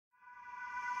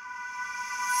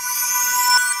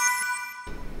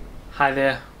Hi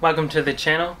there, welcome to the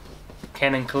channel,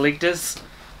 Canon Collectors.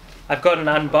 I've got an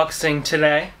unboxing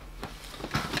today.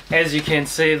 As you can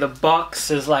see, the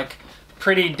box is like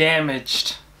pretty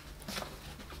damaged.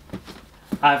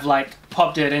 I've like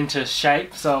popped it into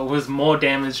shape, so it was more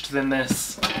damaged than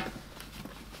this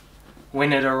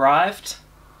when it arrived.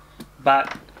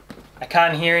 But I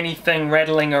can't hear anything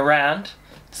rattling around,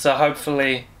 so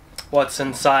hopefully what's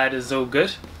inside is all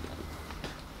good.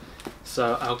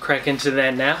 So I'll crack into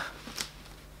that now.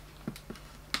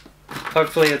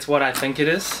 Hopefully it's what I think it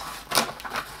is.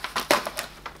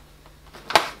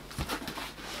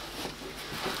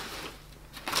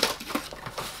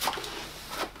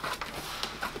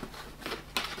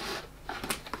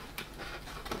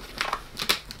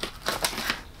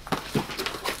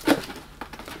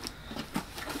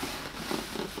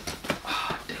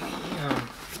 Oh, damn.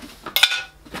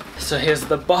 So here's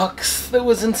the box that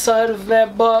was inside of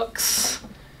that box.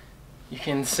 You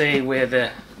can see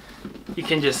where you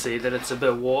can just see that it's a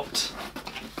bit warped.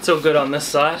 It's all good on this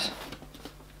side.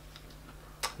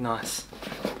 Nice.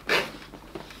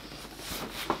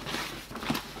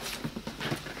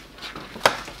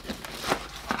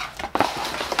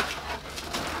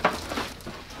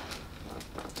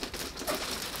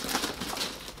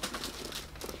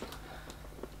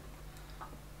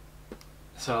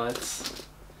 So it's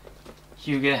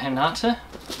Hyuga Hinata.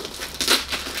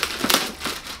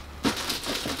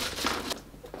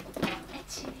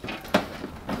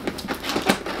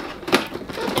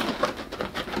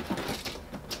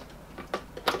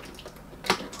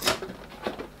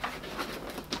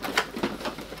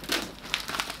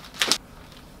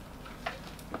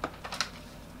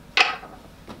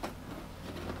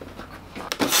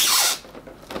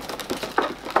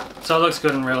 So it looks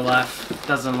good in real life,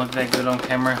 doesn't look that good on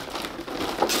camera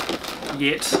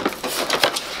yet.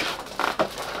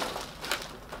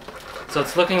 So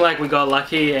it's looking like we got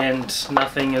lucky and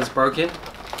nothing is broken.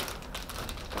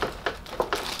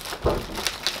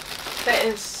 That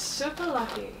is super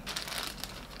lucky.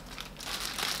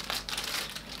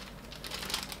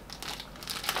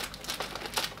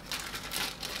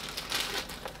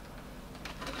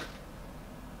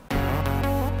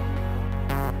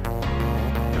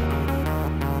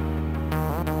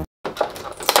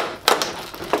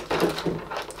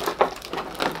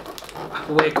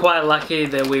 We're quite lucky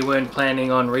that we weren't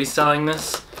planning on reselling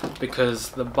this because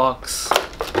the box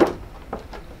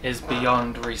is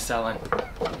beyond reselling.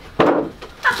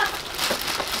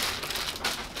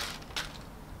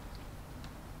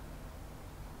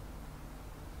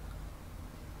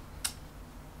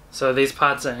 So these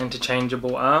parts are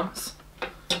interchangeable arms.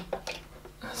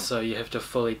 So you have to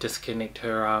fully disconnect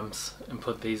her arms and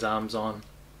put these arms on.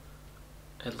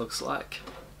 It looks like.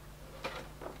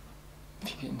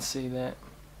 If you can see that.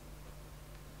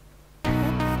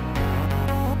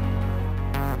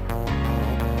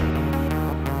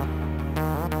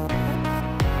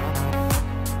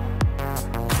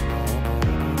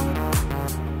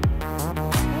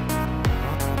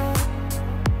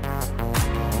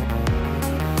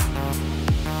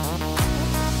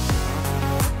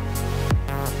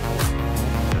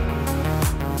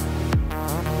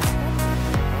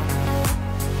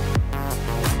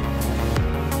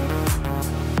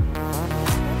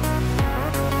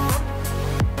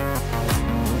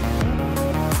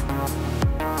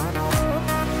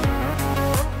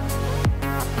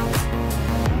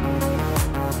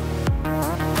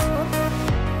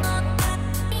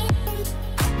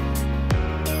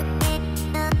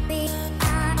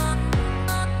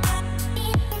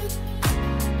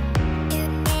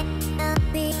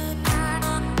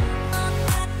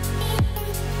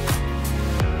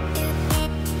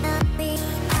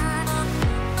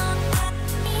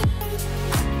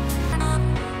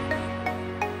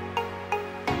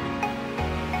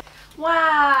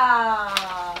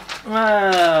 Wow!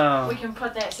 Wow! We can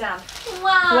put that sound.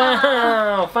 Wow!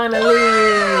 Wow! Finally!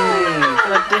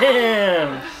 God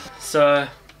damn! So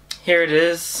here it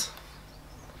is,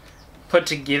 put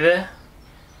together.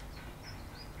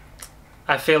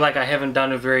 I feel like I haven't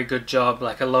done a very good job.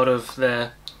 Like a lot of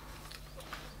the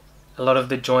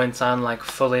joints aren't like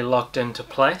fully locked into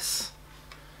place.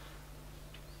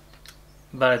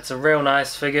 But it's a real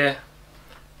nice figure,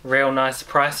 real nice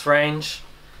price range.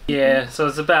 Yeah, so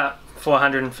it's about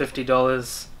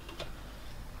 $450.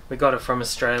 We got it from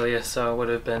Australia, so it would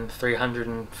have been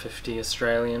 350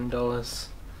 Australian dollars.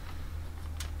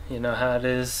 You know how it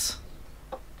is.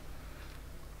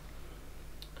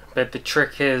 But the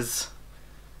trick is,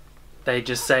 they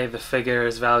just say the figure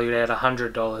is valued at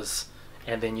 $100,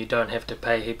 and then you don't have to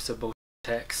pay heaps of bullshit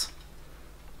tax.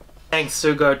 Thanks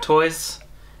Sugo Toys,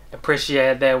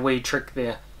 appreciate that wee trick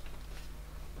there.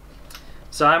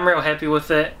 So I'm real happy with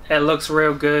it. It looks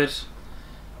real good.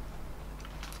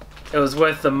 It was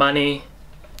worth the money.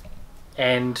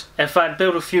 And if I'd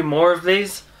built a few more of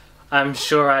these, I'm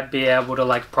sure I'd be able to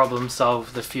like problem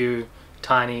solve the few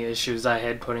tiny issues I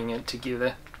had putting it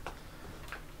together.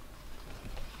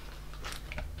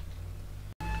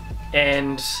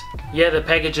 And yeah, the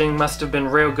packaging must have been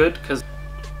real good because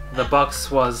the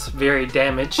box was very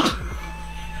damaged.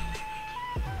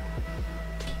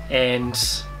 And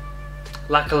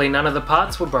luckily none of the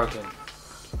parts were broken.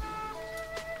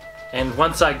 And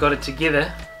once I got it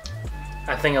together,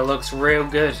 I think it looks real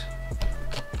good.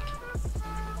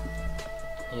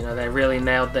 You know, they really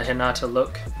nailed the Hinata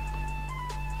look.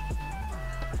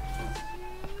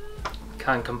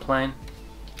 Can't complain.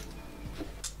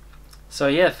 So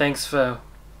yeah, thanks for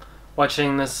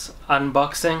watching this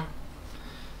unboxing.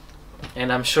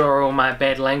 And I'm sure all my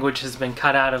bad language has been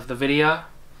cut out of the video.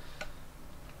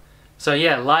 So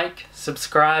yeah, like,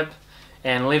 subscribe,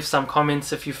 and leave some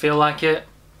comments if you feel like it.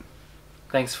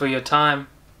 Thanks for your time.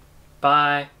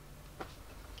 Bye.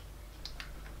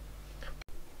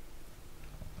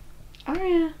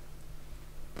 Aria,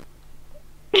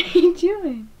 what are you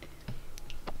doing?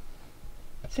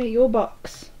 Say your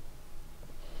box.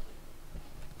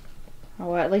 Oh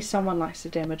well, at least someone likes a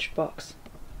damaged box.